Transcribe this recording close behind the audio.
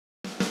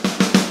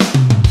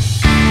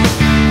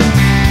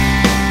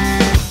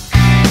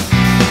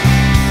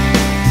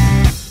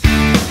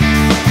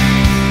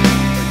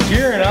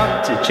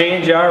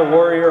change our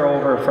Warrior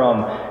over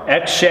from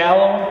X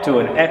shallow to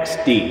an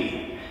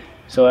XD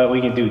so that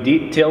we can do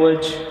deep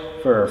tillage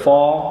for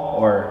fall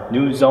or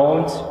new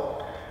zones.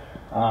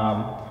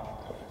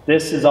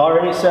 This is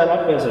already set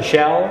up as a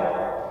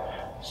shallow,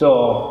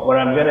 so what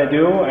I'm going to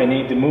do, I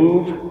need to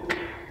move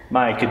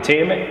my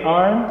containment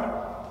arm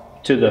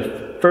to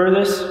the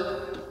furthest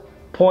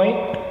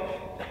point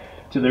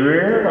to the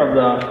rear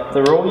of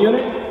the row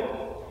unit.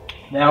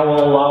 Now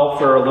we'll allow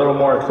for a little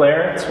more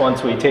clearance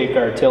once we take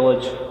our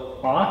tillage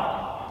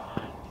off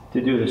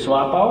to do the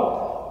swap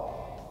out.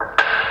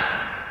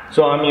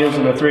 So I'm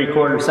using a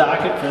 3/4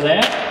 socket for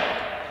that.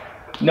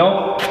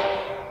 Note,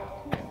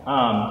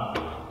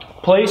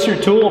 place your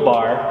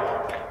toolbar.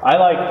 I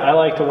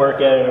like to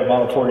work at it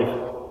about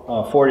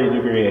a 40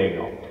 degree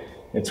angle.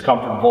 It's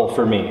comfortable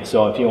for me.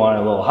 So if you want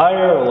it a little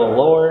higher, a little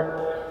lower,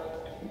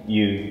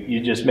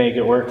 you just make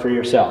it work for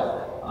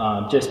yourself.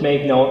 Just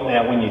make note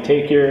that when you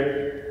take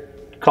your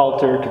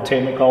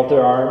containment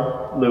coulter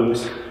arm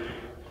loose,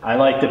 I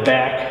like to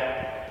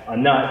back a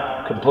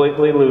nut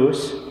completely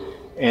loose,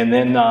 and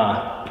then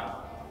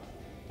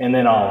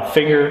I'll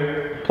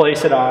finger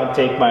place it on,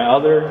 take my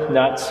other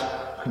nuts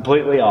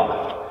completely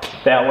off.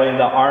 That way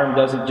the arm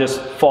doesn't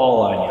just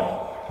fall on you.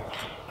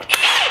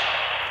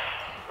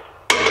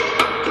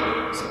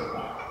 So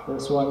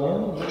this one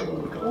in, there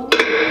we go.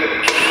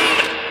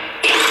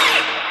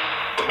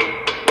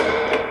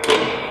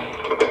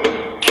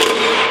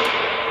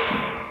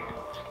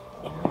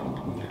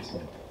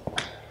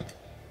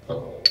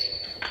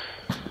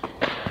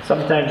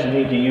 Sometimes you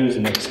need to use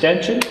an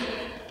extension in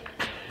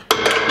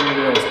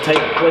those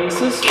tight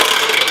places.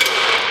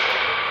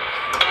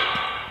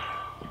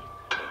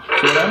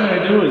 So what I'm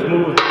going to do is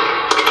move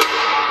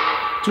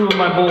 2 of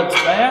my bolts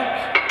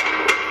back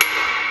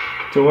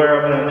to where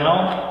I'm going to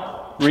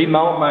now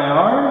remount my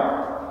arm.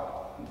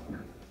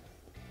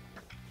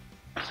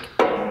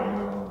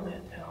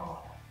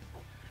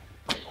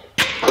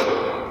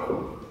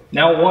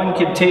 Now one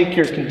can take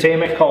your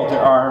containment coulter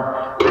arm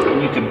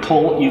and you can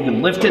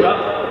lift it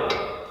up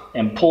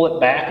and pull it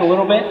back a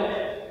little bit.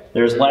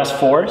 There's less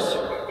force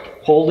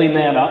holding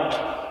that up.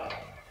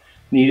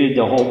 Needed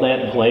to hold that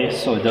in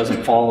place so it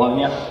doesn't fall on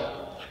you.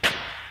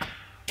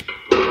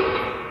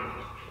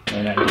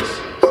 And I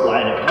just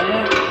slide it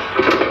back.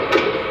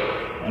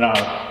 And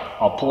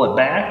I'll pull it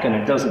back, and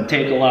it doesn't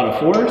take a lot of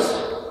force.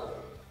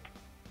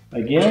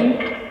 Again,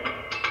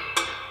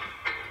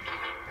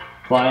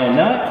 apply a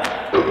nut.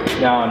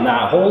 Now I'm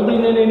not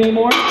holding it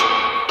anymore.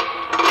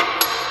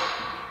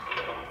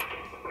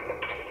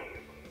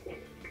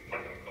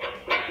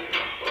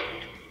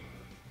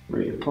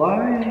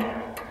 Reapply.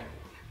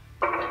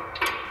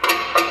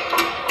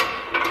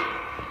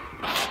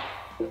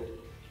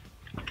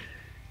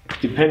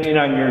 Depending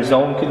on your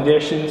zone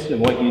conditions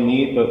and what you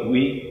need, but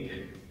we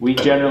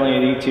generally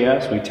at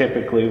ETS, we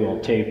typically will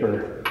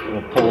taper,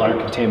 we'll pull our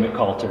containment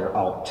coulter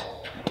out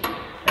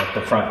at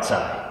the front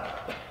side.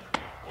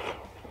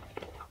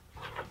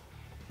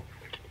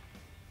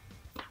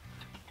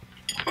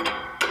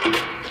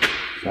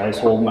 So I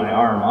just hold my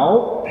arm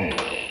out,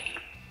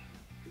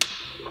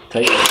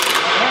 tighten it up.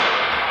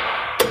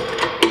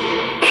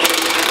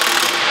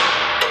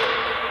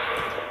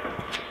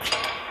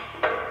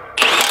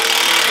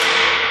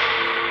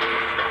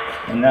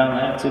 And now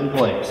that's in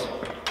place.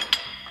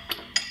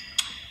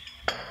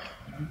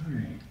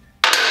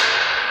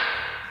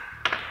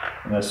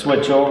 I'm going to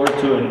switch over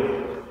to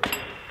an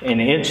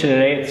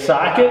 1.1/8"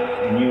 socket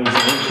and use an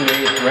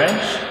 1.1/8"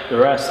 wrench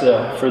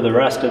for the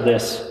rest of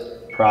this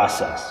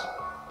process.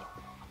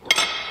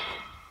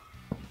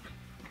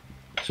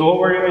 So what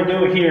we're going to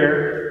do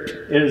here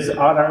is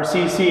on our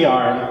CC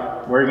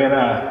arm, we're going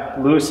to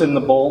loosen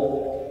the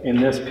bolt in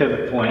this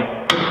pivot point.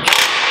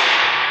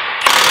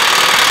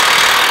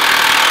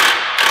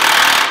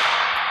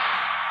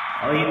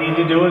 All you need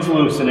to do is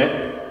loosen it.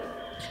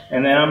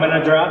 And then I'm going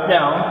to drop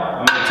down.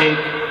 I'm going to take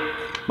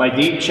my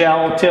deep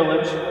shallow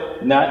tillage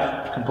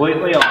nut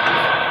completely off.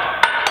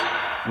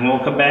 And we'll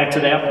come back to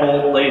that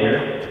bolt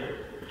later.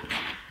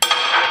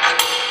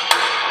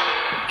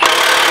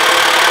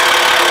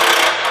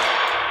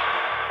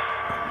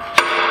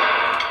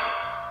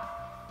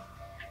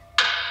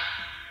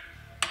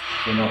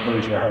 So you don't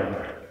lose your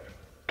hardware.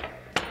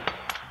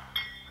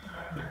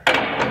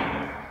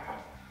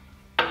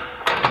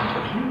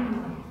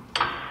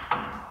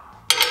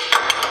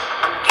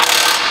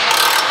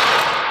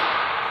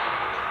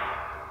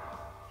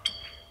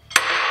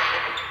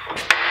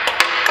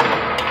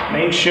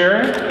 Make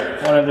sure,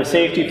 one of the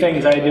safety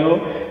things I do,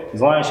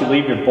 as long as you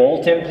leave your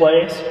bolt in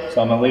place,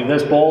 so I'm going to leave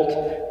this bolt,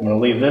 I'm going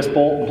to leave this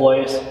bolt in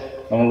place,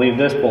 I'm going to leave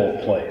this bolt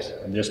in place,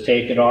 and just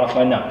take it off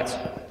my nuts.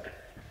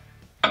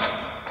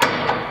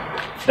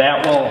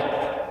 That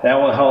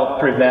will help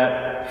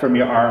prevent from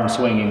your arm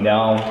swinging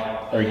down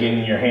or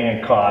getting your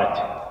hand caught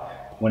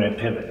when it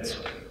pivots.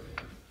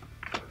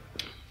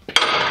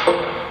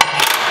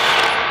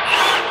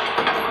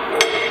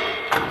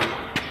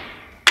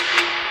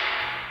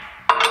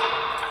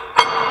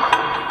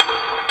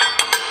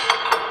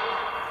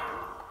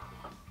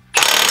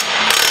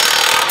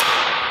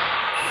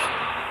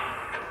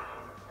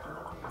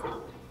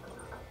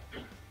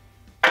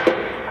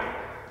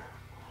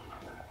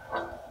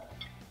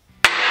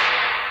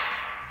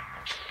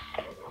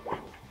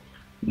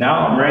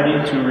 Now I'm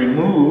ready to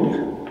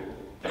remove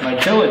my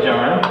tillage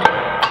arm. So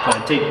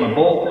I take my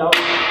bolt out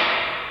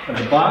at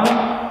the bottom.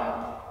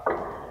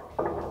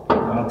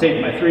 I'll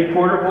take my 3/4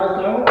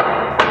 bolt out.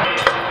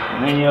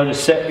 And then you'll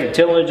just set your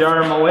tillage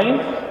arm away.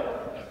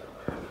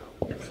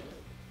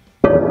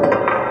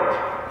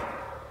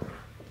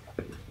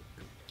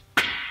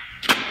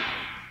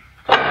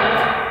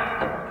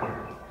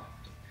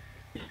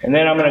 And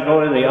then I'm going to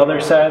go to the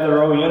other side of the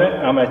row unit.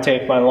 I'm going to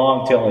take my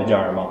long tillage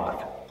arm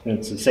off. And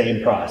it's the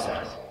same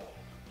process.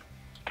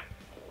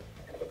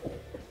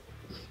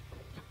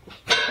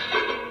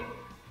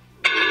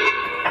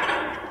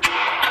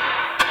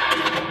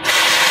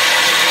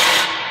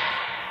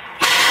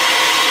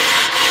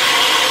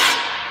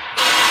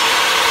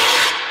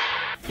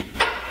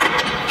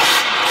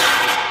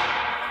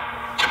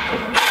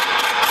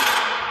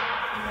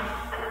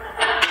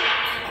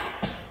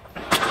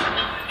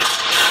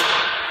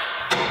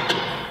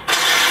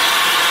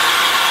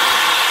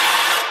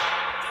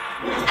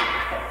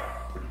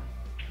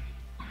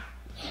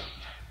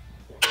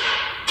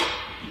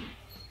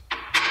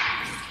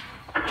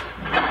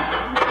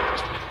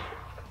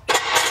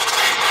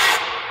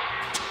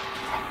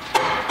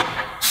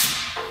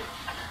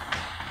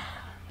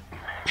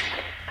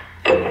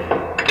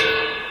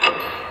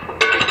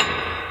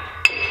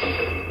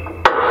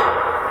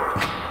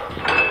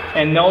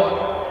 And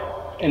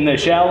note, in the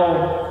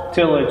shallow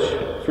tillage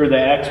for the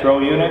X row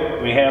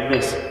unit, we have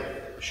this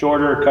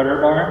shorter cutter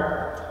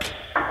bar.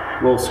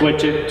 We'll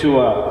switch it to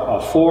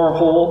a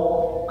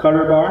 4-hole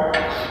cutter bar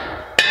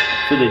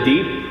for the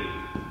deep.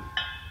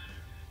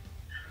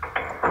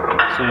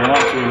 So you want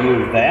to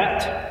remove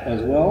that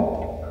as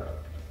well.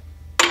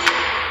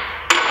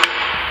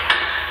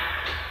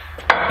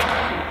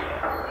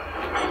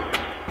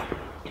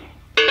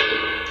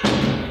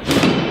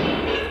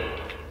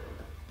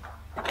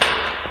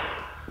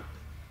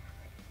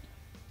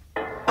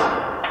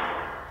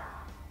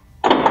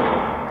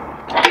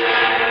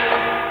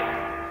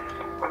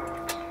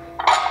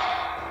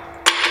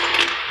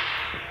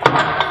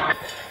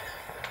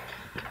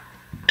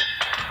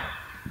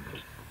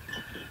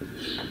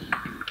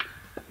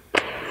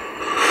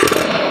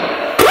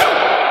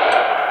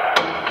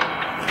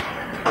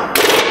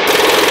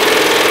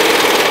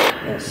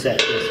 Set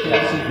this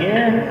down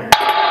here.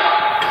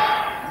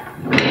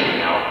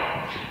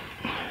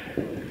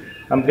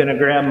 I'm going to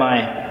grab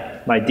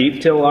my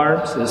deep till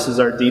arms. This is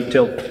our deep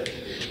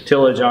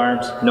tillage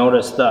arms.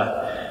 Notice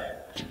the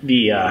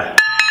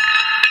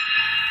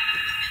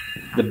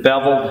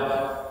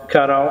beveled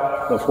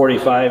cutout, the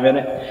 45 in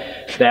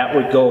it. That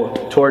would go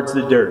towards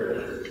the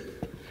dirt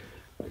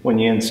when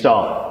you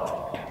install it.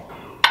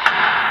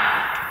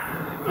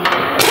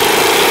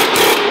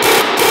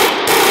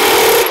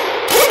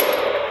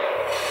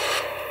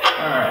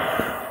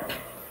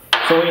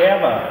 So we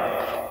have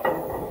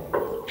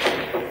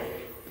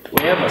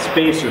a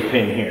spacer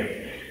pin here.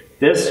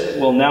 This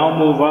will now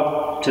move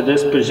up to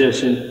this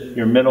position,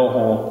 your middle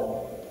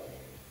hole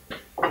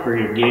for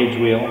your gauge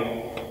wheel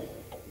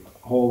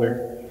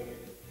holder,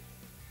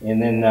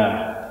 and then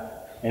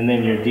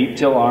your deep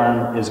till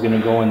arm is going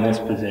to go in this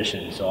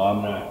position. So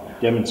I'm going to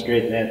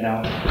demonstrate that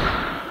now.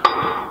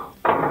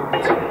 I'm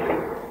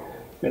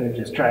going to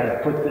just try to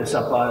put this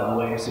up out of the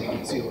way so you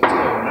can see what's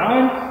going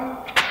on.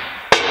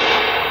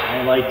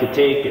 I like to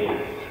take and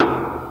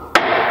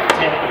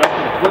tap it up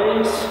in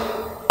place.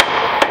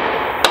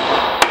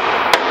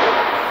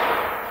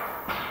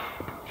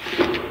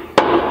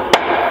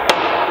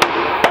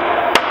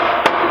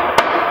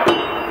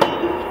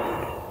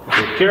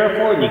 Be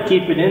careful and you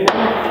keep it in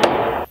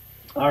there.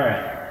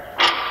 Alright,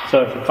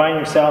 so if you find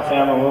yourself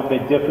having a little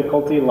bit of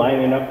difficulty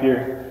lining up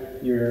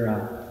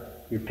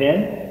your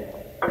pin,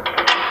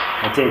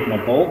 I take my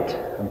bolt,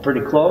 I'm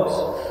pretty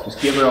close, just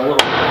give it a little.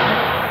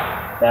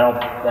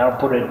 That'll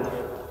put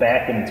it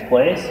back in its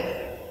place.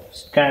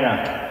 Just kind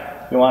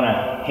of, you want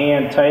to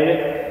hand tight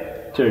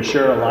it to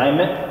assure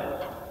alignment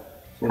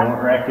so you don't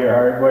wreck your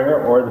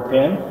hardware or the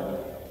pin.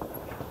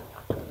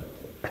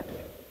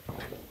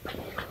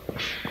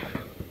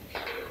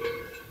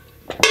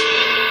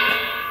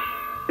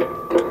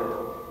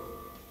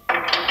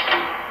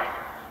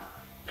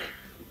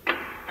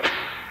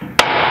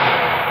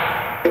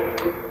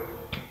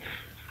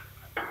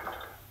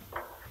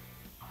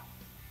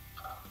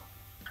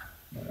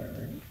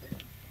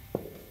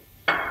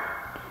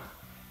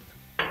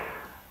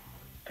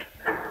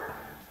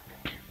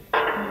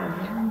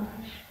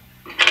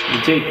 You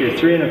take your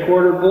 3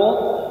 1/4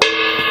 bolt,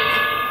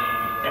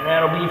 and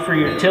that'll be for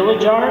your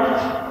tillage arm.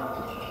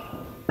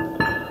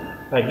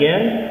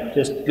 Again,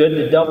 just good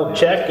to double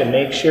check and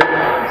make sure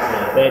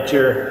that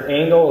your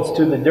angle is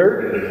to the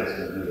dirt.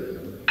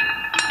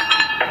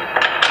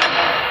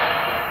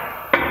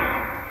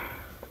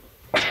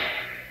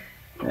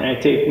 And I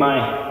take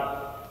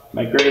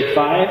my grade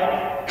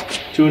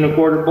 5 2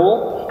 1/4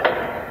 bolt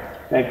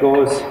that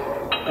goes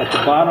at the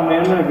bottom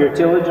end of your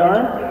tillage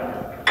arm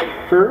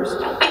first,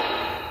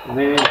 and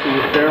then into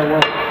your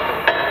parallel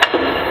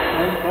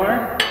length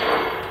bar.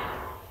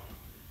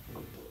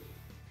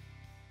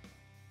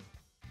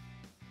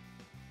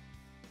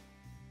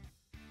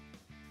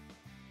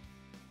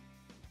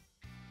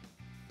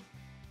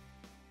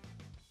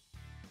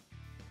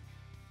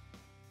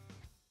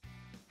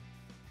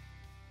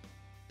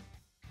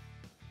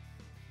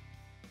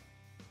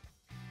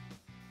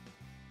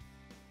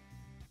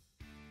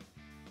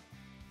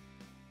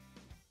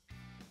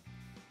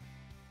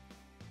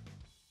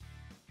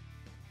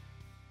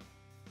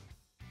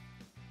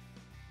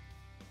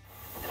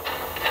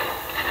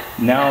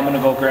 Now I'm going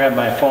to go grab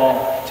my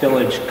fall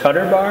tillage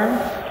cutter bar,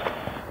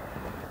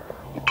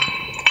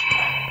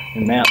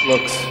 and that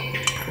looks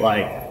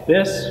like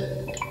this.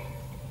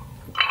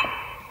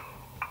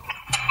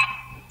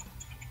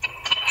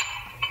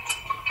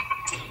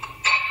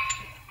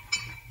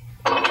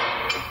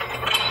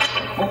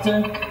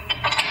 Coulter.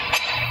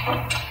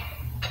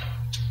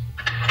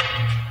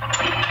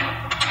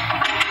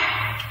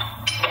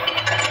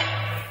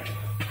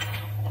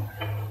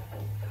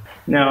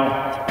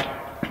 Now,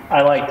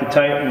 I like to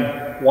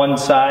tighten one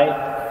side,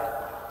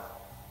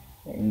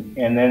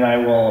 and then I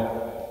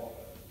will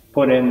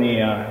put in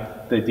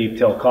the deep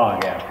till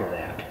cog after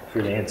that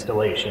for the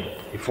installation.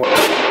 Before.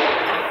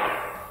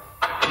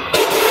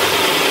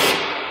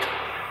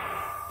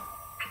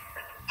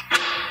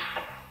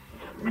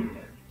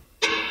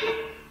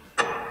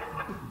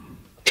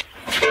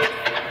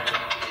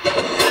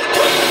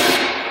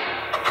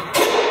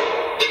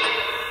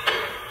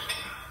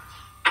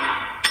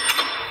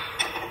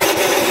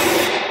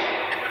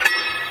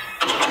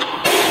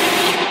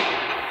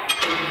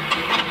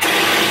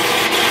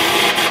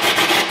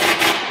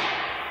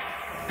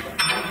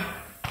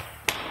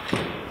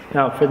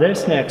 Now for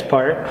this next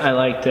part, I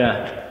like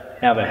to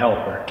have a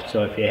helper.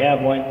 So if you have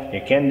one, you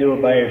can do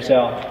it by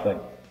yourself,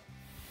 but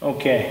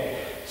okay.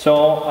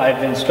 So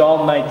I've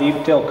installed my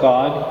deep till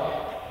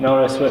cog.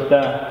 Notice with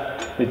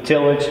the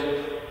tillage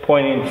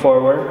pointing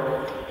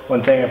forward.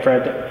 One thing I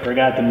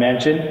forgot to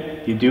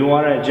mention, you do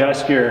want to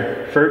adjust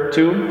your FERT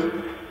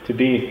tube to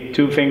be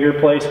 2 finger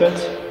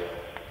placements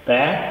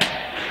back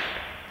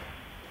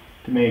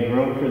to make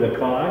room for the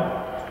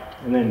cog,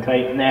 and then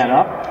tighten that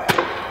up.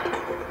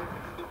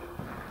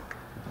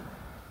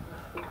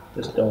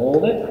 Just to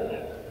hold it.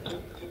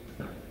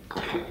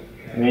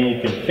 And then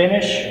you can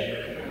finish,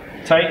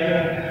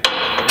 tighten.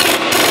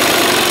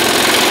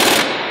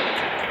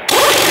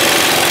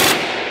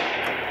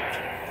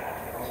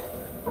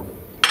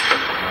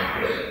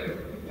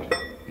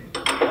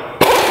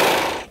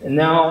 And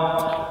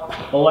now,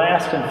 the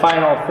last and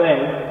final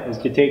thing is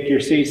to take your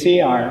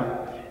CC arm,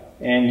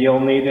 and you'll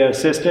need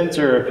assistance,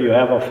 or if you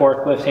have a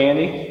forklift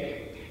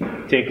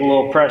handy, take a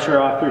little pressure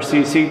off your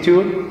CC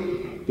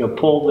tube. You'll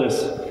pull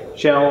this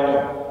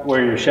shell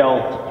where your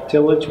shell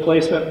tillage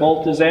placement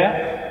bolt is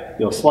at.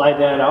 You'll slide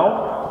that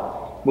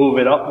out, move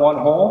it up 1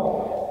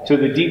 hole to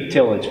the deep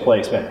tillage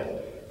placement,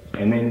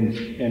 and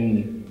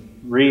then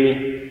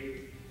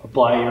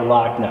reapply your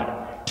lock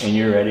nut, and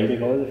you're ready to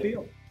go to the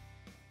field.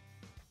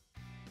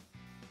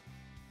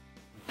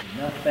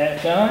 Nut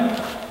that done.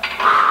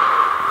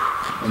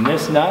 And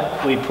this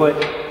nut we put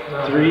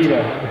 3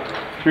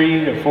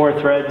 to 4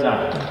 threads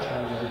on.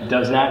 It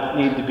does not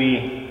need to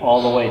be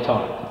all the way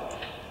taut.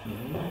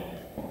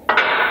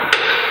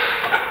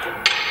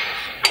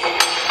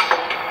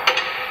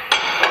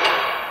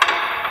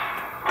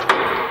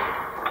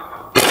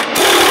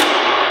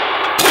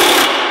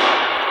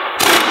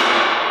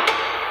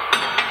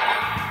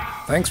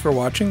 Thanks for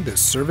watching this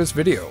service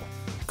video.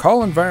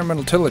 Call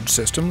Environmental Tillage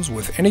Systems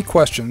with any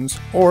questions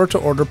or to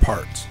order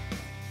parts.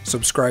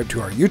 Subscribe to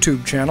our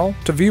YouTube channel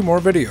to view more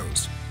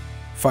videos.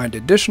 Find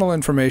additional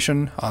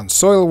information on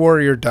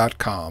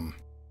SoilWarrior.com.